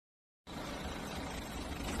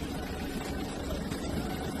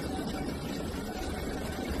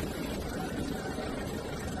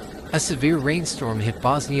A severe rainstorm hit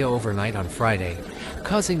Bosnia overnight on Friday,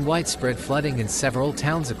 causing widespread flooding in several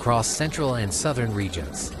towns across central and southern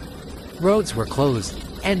regions. Roads were closed,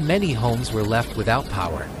 and many homes were left without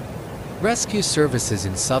power. Rescue services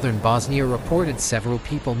in southern Bosnia reported several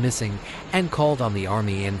people missing and called on the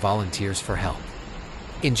army and volunteers for help.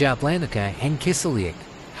 In Jablanica and Kiseljak,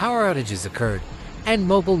 power outages occurred, and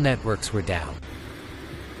mobile networks were down.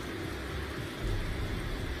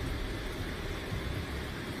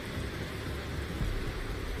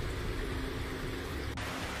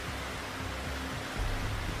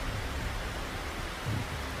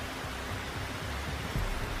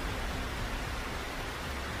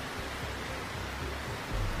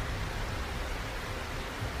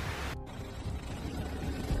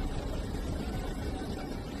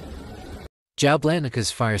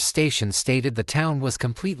 Jablanica's fire station stated the town was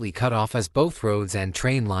completely cut off as both roads and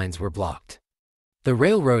train lines were blocked. The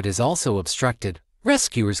railroad is also obstructed,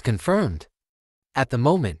 rescuers confirmed. At the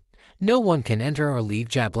moment, no one can enter or leave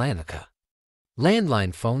Jablanica.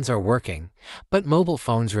 Landline phones are working, but mobile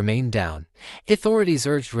phones remain down. Authorities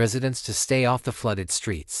urged residents to stay off the flooded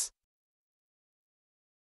streets.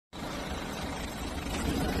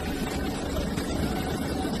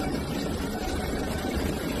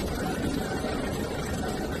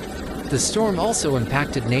 The storm also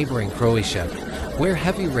impacted neighboring Croatia, where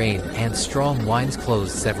heavy rain and strong winds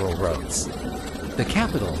closed several roads. The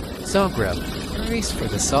capital, Zagreb, raced for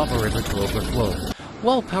the Sava River to overflow,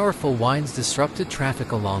 while powerful winds disrupted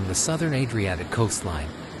traffic along the southern Adriatic coastline.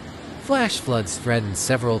 Flash floods threatened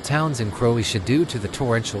several towns in Croatia due to the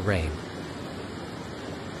torrential rain.